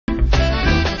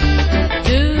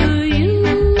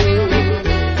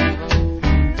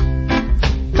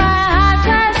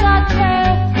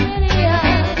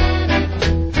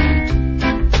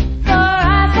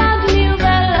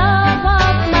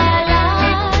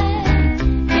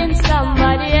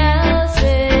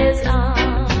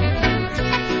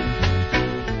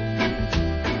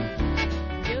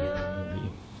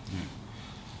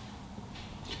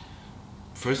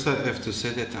First, I have to say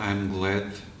that I'm glad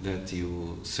that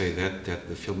you say that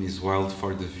the film is wild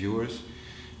for the viewers,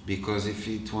 because if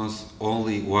it was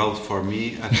only wild for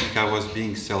me, I think I was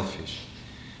being selfish.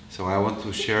 So I want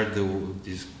to share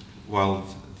this wild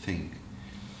thing.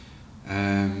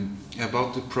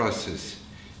 About the process,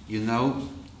 you know,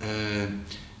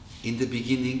 in the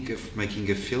beginning of making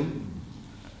a film,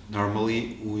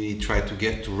 normally we try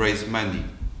to raise money,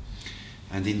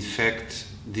 and in fact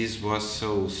this was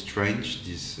so strange,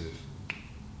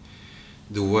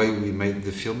 the way we made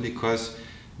the film, because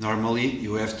normally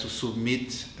you have to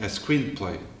submit a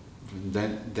screenplay,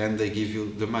 then they give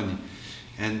you the money,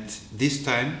 and this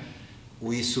time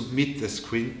we submit a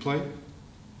screenplay.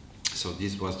 So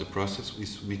this was the process. We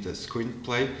submit a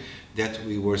screenplay that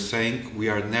we were saying we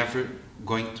are never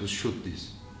going to shoot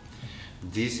this.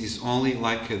 This is only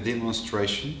like a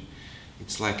demonstration.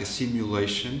 It's like a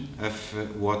simulation of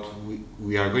what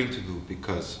we are going to do,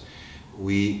 because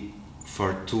we,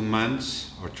 for 2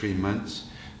 months or 3 months,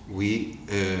 we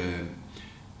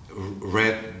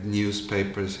read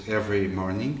newspapers every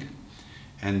morning,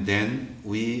 and then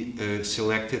we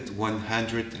selected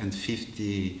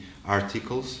 150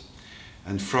 articles,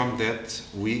 and from that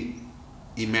we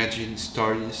imagined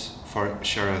stories for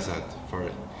Sherazade,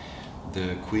 for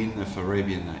the Queen of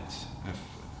Arabian Nights, of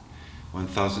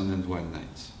 1001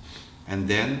 Nights. And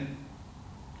then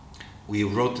we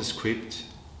wrote a script,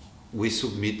 we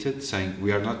submitted saying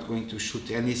we are not going to shoot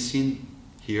any scene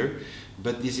here,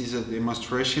 but this is a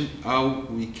demonstration how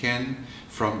we can,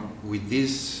 with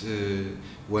these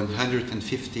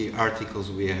 150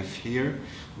 articles we have here,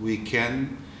 we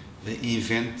can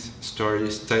invent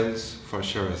stories, tales for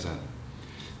Sherazade.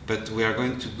 But we are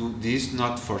going to do this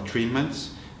not for 3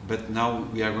 months, but now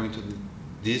we are going to do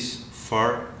this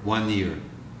for 1 year.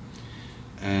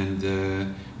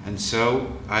 And so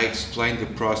I explained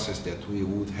the process, that we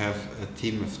would have a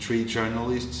team of 3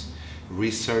 journalists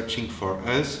researching for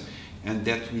us, and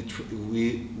that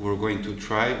we were going to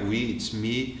try, it's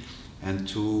me and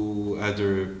 2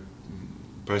 other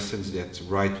persons that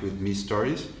write with me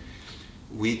stories,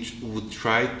 we would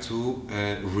try to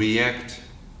react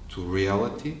to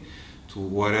reality, to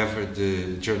whatever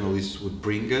the journalists would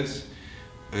bring us,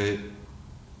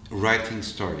 writing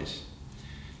stories.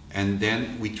 And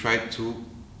then we tried to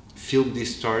film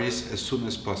these stories as soon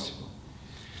as possible.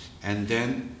 And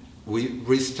then we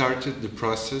restarted the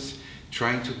process,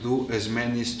 trying to do as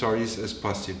many stories as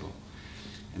possible.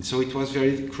 And so it was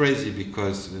very crazy,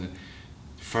 because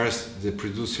first the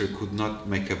producer could not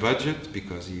make a budget,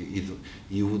 because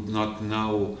he would not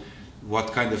know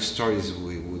what kind of stories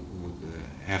we would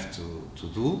have to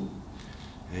do.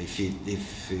 If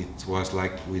it was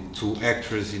like with 2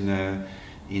 actors in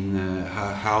a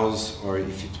house, or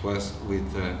if it was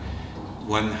with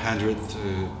 100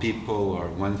 people or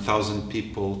 1,000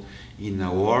 people in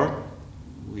a war,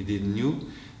 we didn't know.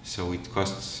 So it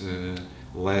costs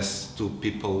less 2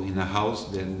 people in a house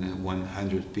than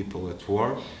 100 people at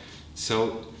war.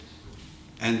 So,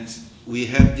 and we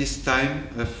had this time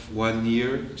of 1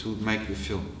 year to make the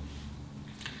film.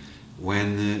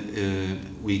 When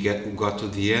we got to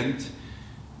the end,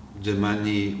 the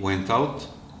money went out,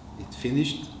 it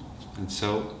finished, and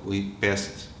so we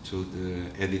passed to the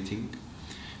editing.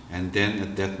 And then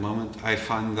at that moment I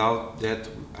found out that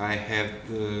I had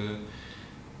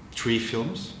 3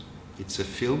 films. It's a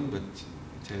film, but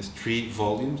it has 3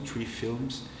 volumes, 3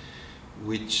 films,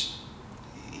 which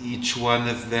each one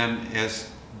of them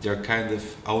has their kind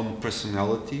of own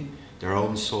personality, their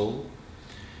own soul.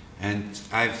 And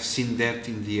I've seen that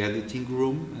in the editing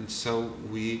room, and so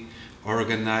we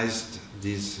organized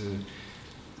this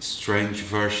strange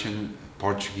version,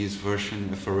 Portuguese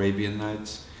version of Arabian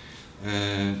Nights,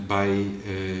 by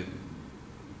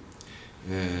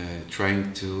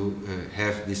trying to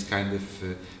have this kind of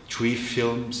 3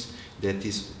 films, that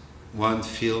is 1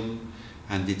 film,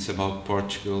 and it's about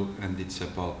Portugal, and it's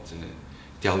about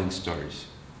telling stories.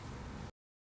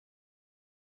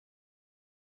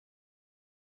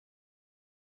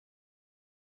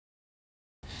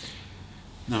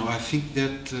 Now, I think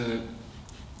that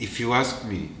if you ask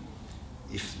me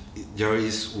if there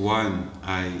is one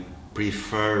I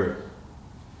prefer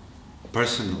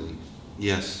personally,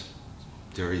 yes,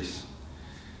 there is.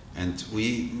 And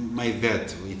we made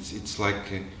that. It's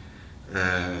like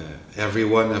every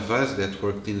one of us that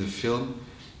worked in the film,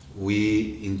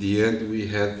 in the end, we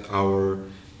had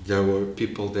there were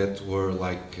people that were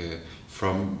like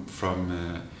from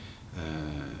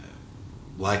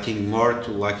liking more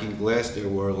to liking less. There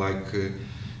were like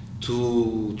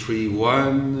 2, 3,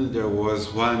 1. There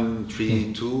was 1,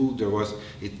 3, 2.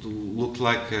 It looked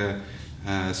like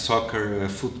a soccer, a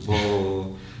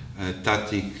football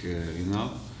tactic, you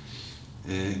know.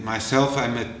 Myself,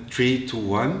 I'm a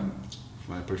 3-to-1.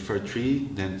 I prefer 3,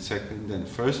 then second, then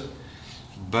first.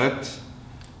 But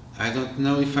I don't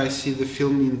know if I see the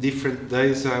film in different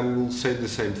days, I will say the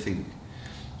same thing.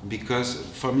 Because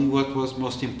for me, what was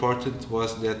most important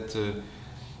was that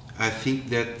I think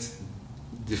that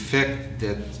the fact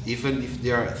that even if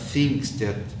there are things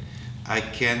that I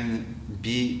can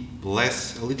be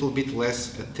a little bit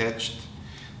less attached,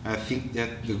 I think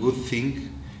that the good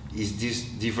thing is this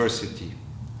diversity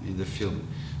in the film.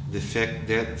 The fact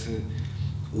that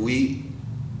we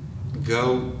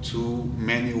go to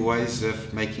many ways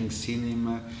of making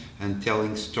cinema and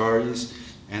telling stories,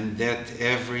 and that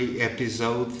every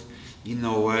episode in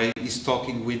a way is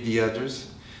talking with the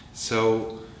others.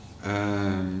 So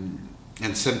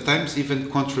and sometimes even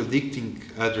contradicting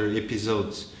other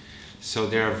episodes. So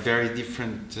there are very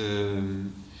different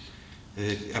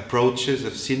approaches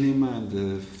of cinema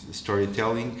and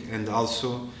storytelling, and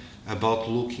also about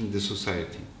looking the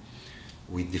society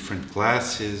with different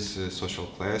classes, social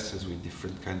classes, with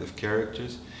different kind of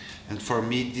characters. And for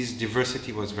me, this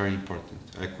diversity was very important.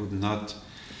 I could not,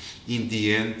 in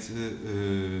the end,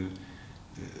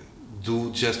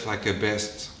 do just like a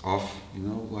best of, you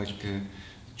know, like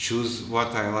choose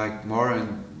what I like more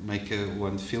and make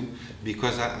one film,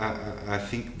 because I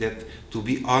think that to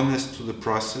be honest to the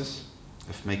process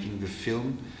of making the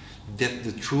film, that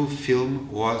the true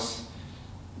film was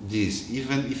this,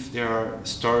 even if there are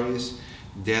stories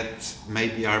that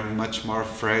maybe are much more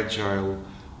fragile,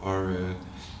 or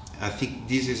I think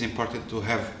this is important to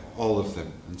have all of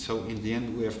them. And so in the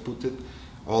end we have put it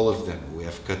all of them. We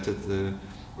have cut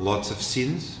lots of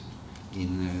scenes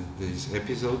in these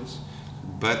episodes,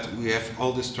 but we have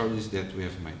all the stories that we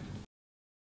have made.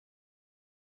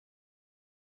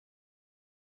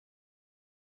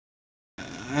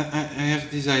 I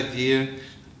have this idea,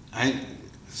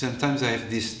 sometimes I have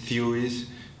these theories,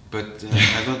 but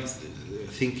I don't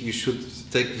think you should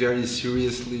take very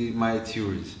seriously my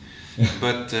theories.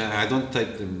 But I don't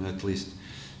take them, at least.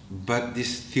 But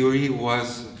this theory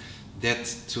was that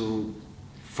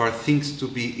for things to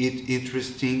be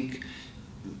interesting,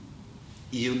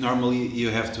 normally you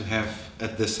have to have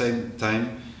at the same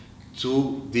time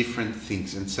two different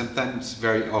things, and sometimes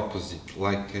very opposite.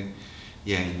 Like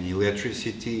in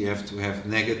electricity you have to have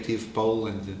negative pole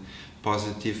and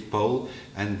positive pole,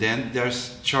 and then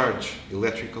there's charge,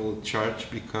 electrical charge,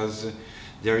 because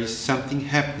there is something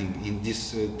happening in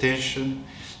this tension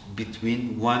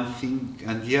between one thing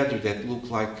and the other that look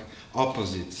like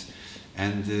opposites.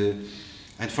 And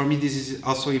for me this is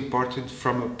also important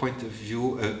from a point of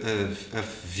view of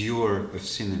viewer of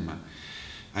cinema.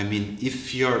 I mean,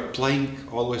 if you're playing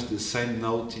always the same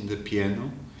note in the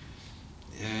piano,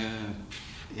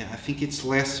 I think it's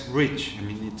less rich. I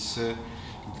mean, it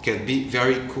can be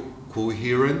very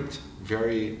coherent,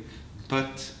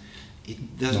 but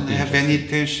it doesn't have any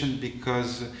tension,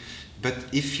 because. But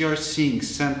if you're seeing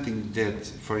something that,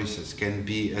 for instance, can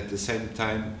be at the same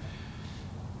time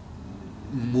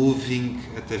moving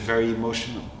at a very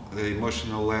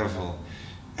emotional level,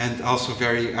 and also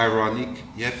very ironic,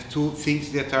 you have two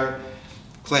things that are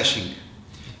clashing,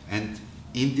 and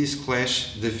in this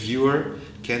clash the viewer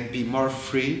can be more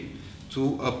free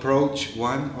to approach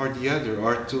one or the other,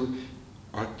 or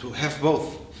to have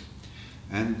both,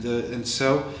 and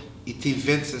so it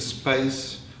invents a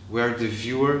space where the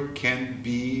viewer can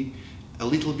be a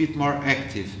little bit more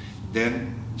active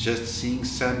than just seeing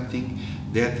something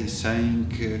that is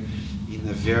saying in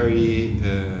a very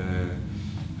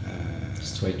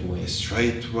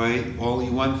straight way only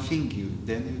one thing.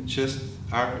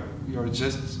 You're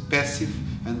just passive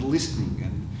and listening,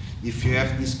 and if you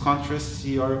have this contrast,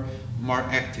 you're more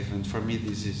active, and for me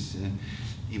this is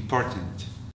important.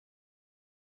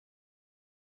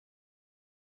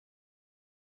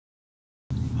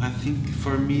 I think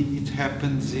for me it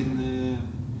happens in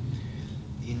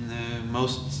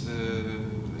most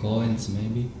coins,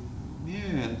 maybe.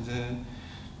 Yeah, and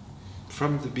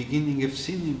from the beginning of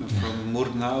cinema, from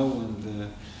Murnau,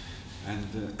 and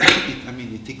I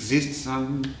mean it exists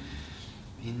in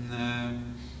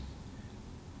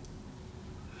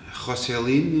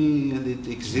Rossellini, and it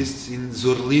exists in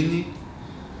Zurlini.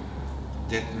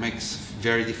 That makes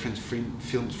very different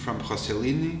films from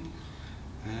Rossellini.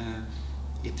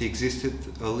 It existed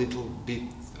a little bit,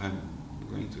 I'm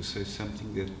going to say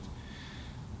something that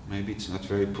maybe it's not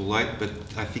very polite, but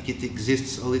I think it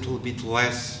exists a little bit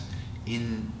less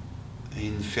in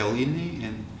Fellini,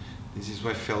 and this is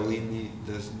why Fellini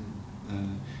doesn't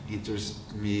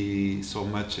interest me so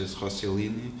much as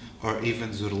Rossellini or even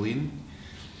Zurlini.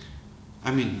 I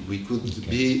mean, we could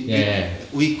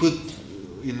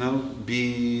you know,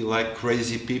 be like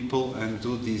crazy people and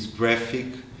do this graphic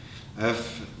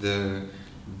of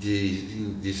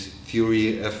this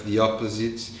theory of the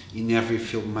opposites in every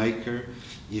filmmaker.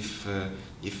 If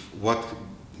what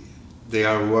they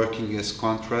are working as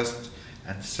contrast,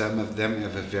 and some of them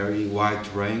have a very wide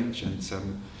range and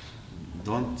some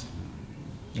don't.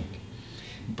 Okay.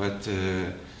 But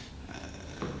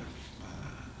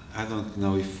I don't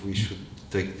know if we should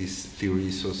take this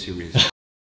theory so seriously.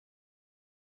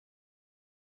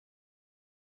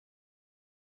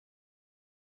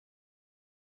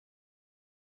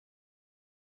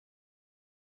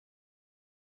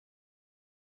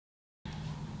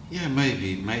 Yeah,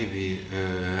 maybe.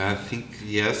 I think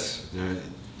yes, there are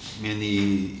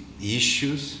many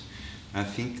issues. I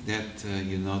think that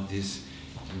you know, these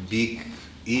big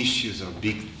issues or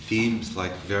big themes,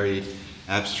 like very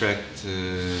abstract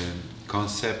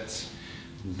concepts,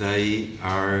 they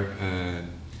are.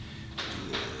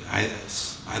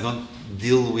 I don't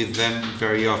deal with them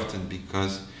very often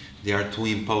because they are too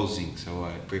imposing. So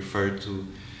I prefer to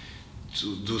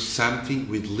do something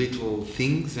with little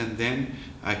things, and then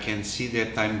I can see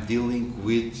that I'm dealing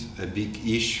with a big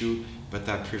issue, but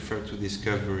I prefer to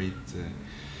discover it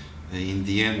in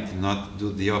the end, not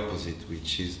do the opposite,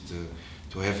 which is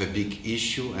to have a big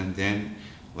issue and then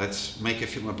let's make a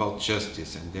film about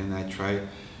justice, and then I try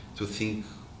to think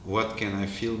what can I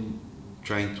film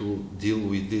trying to deal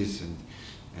with this,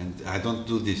 and I don't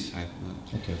do this.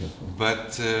 Okay,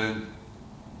 but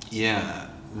yeah,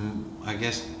 I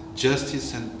guess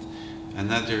justice and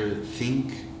another thing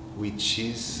which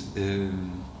is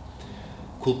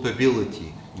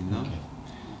culpability, you know. Okay.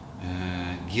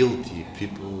 Guilty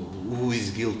people, who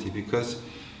is guilty, because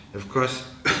of course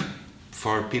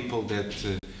for people that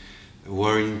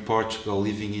were in Portugal,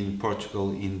 living in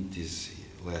Portugal in these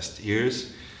last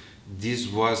years, this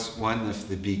was one of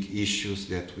the big issues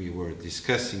that we were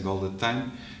discussing all the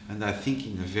time, and I think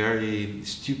in a very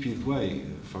stupid way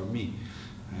for me.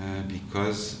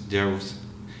 Because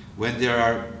when there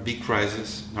are big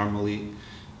crises, normally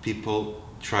people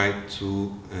try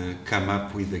to come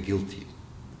up with a guilty,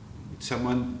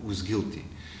 someone who's guilty.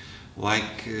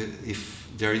 Like if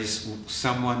there is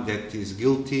someone that is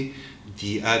guilty,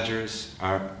 the others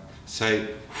say,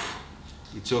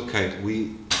 it's okay,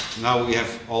 now we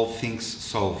have all things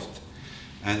solved.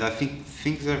 And I think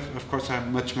things of course are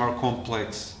much more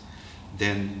complex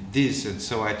than this, and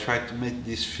so I try to make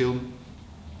this film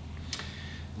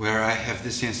where I have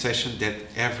the sensation that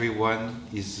everyone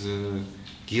is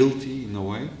guilty in a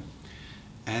way,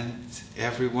 and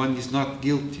everyone is not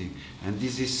guilty. And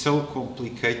this is so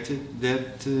complicated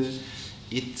that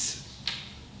it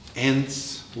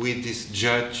ends with this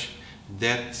judge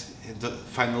that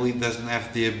finally doesn't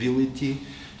have the ability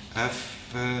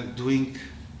of doing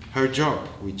her job,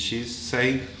 which is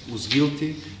saying who's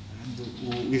guilty and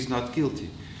who is not guilty.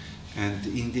 And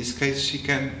in this case she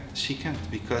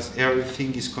can't, because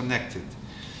everything is connected,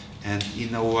 and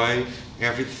in a way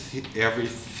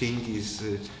everything is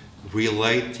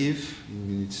relative.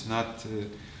 It's not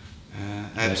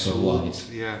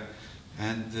absolute. Yeah,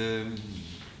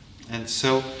 and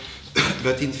so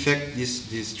but in fact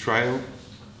this trial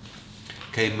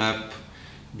came up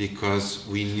because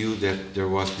we knew that there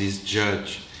was this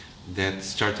judge that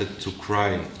started to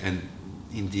cry, and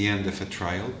in the end of a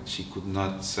trial she could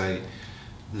not say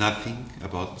nothing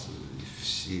about if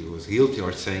she was guilty,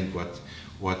 or saying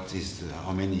what is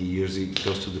how many years it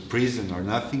goes to the prison or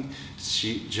nothing.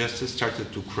 She just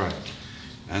started to cry,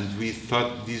 and we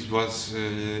thought this was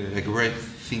a great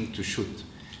thing to shoot.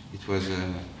 It was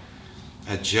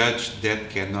a judge that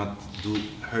cannot do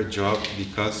her job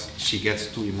because she gets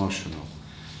too emotional,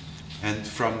 and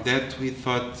from that we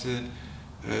thought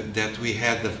that we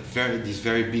had this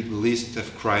very big list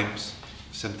of crimes,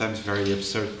 sometimes very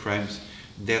absurd crimes,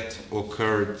 that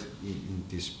occurred in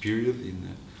this period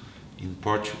in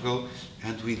Portugal,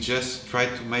 and we just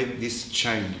tried to make this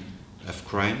chain of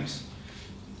crimes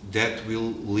that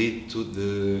will lead to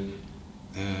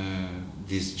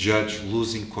this judge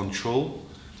losing control,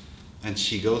 and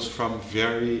she goes from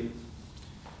very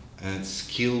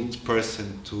skilled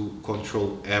person to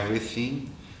control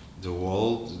everything, the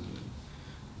world,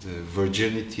 the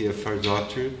virginity of her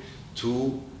daughter,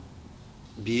 to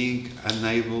being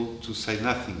unable to say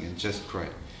nothing and just cry.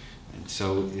 And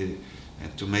so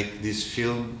and to make this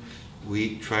film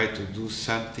we tried to do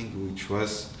something which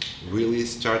was really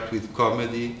start with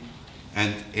comedy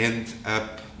and end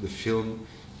up the film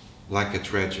like a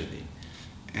tragedy.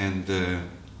 And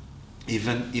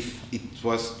even if it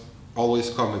was always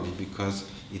comedy, because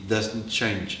it doesn't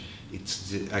change,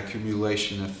 it's the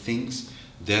accumulation of things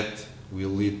that will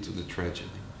lead to the tragedy.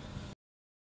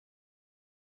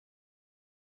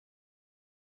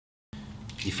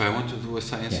 If I want to do a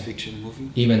science fiction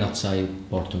movie? Even outside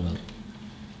Portugal.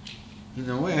 In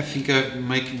a way, I think I'm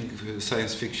making a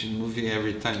science fiction movie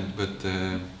every time, but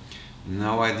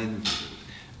now I didn't.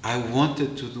 I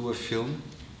wanted to do a film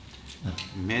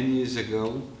many years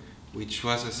ago, which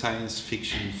was a science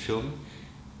fiction film.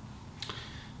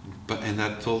 And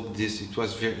I told this, it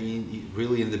was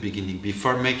really in the beginning,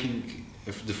 before making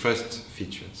the first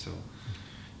feature. So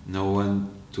no one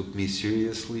took me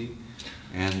seriously,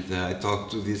 and I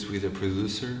talked to this with a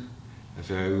producer, a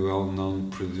very well-known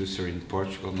producer in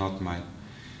Portugal, not mine.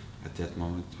 At that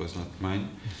moment, it was not mine,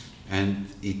 and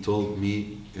he told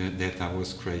me that I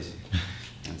was crazy,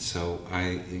 and so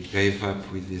I gave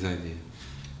up with this idea.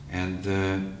 And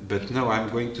but no, I'm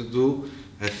going to do.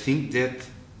 I think that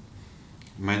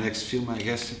my next film, I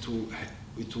guess it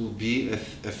will be a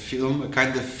film, a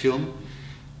kind of film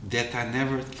that I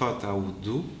never thought I would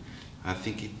do. I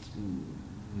think it's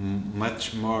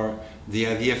much more, the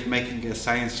idea of making a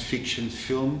science fiction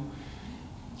film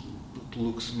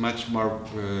looks much more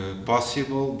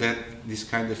possible than this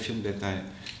kind of film that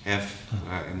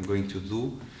I'm going to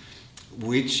do,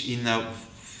 which in a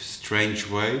strange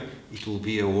way, it will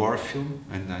be a war film,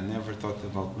 and I never thought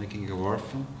about making a war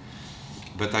film.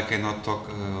 But I cannot talk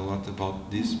a lot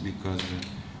about this because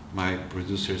my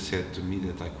producer said to me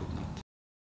that I could not.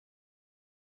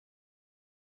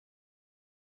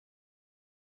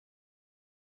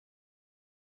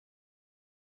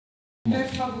 Per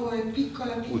favore,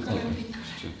 piccola, piccola,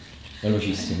 piccola.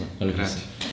 Velocissimo, velocissimo. Grazie.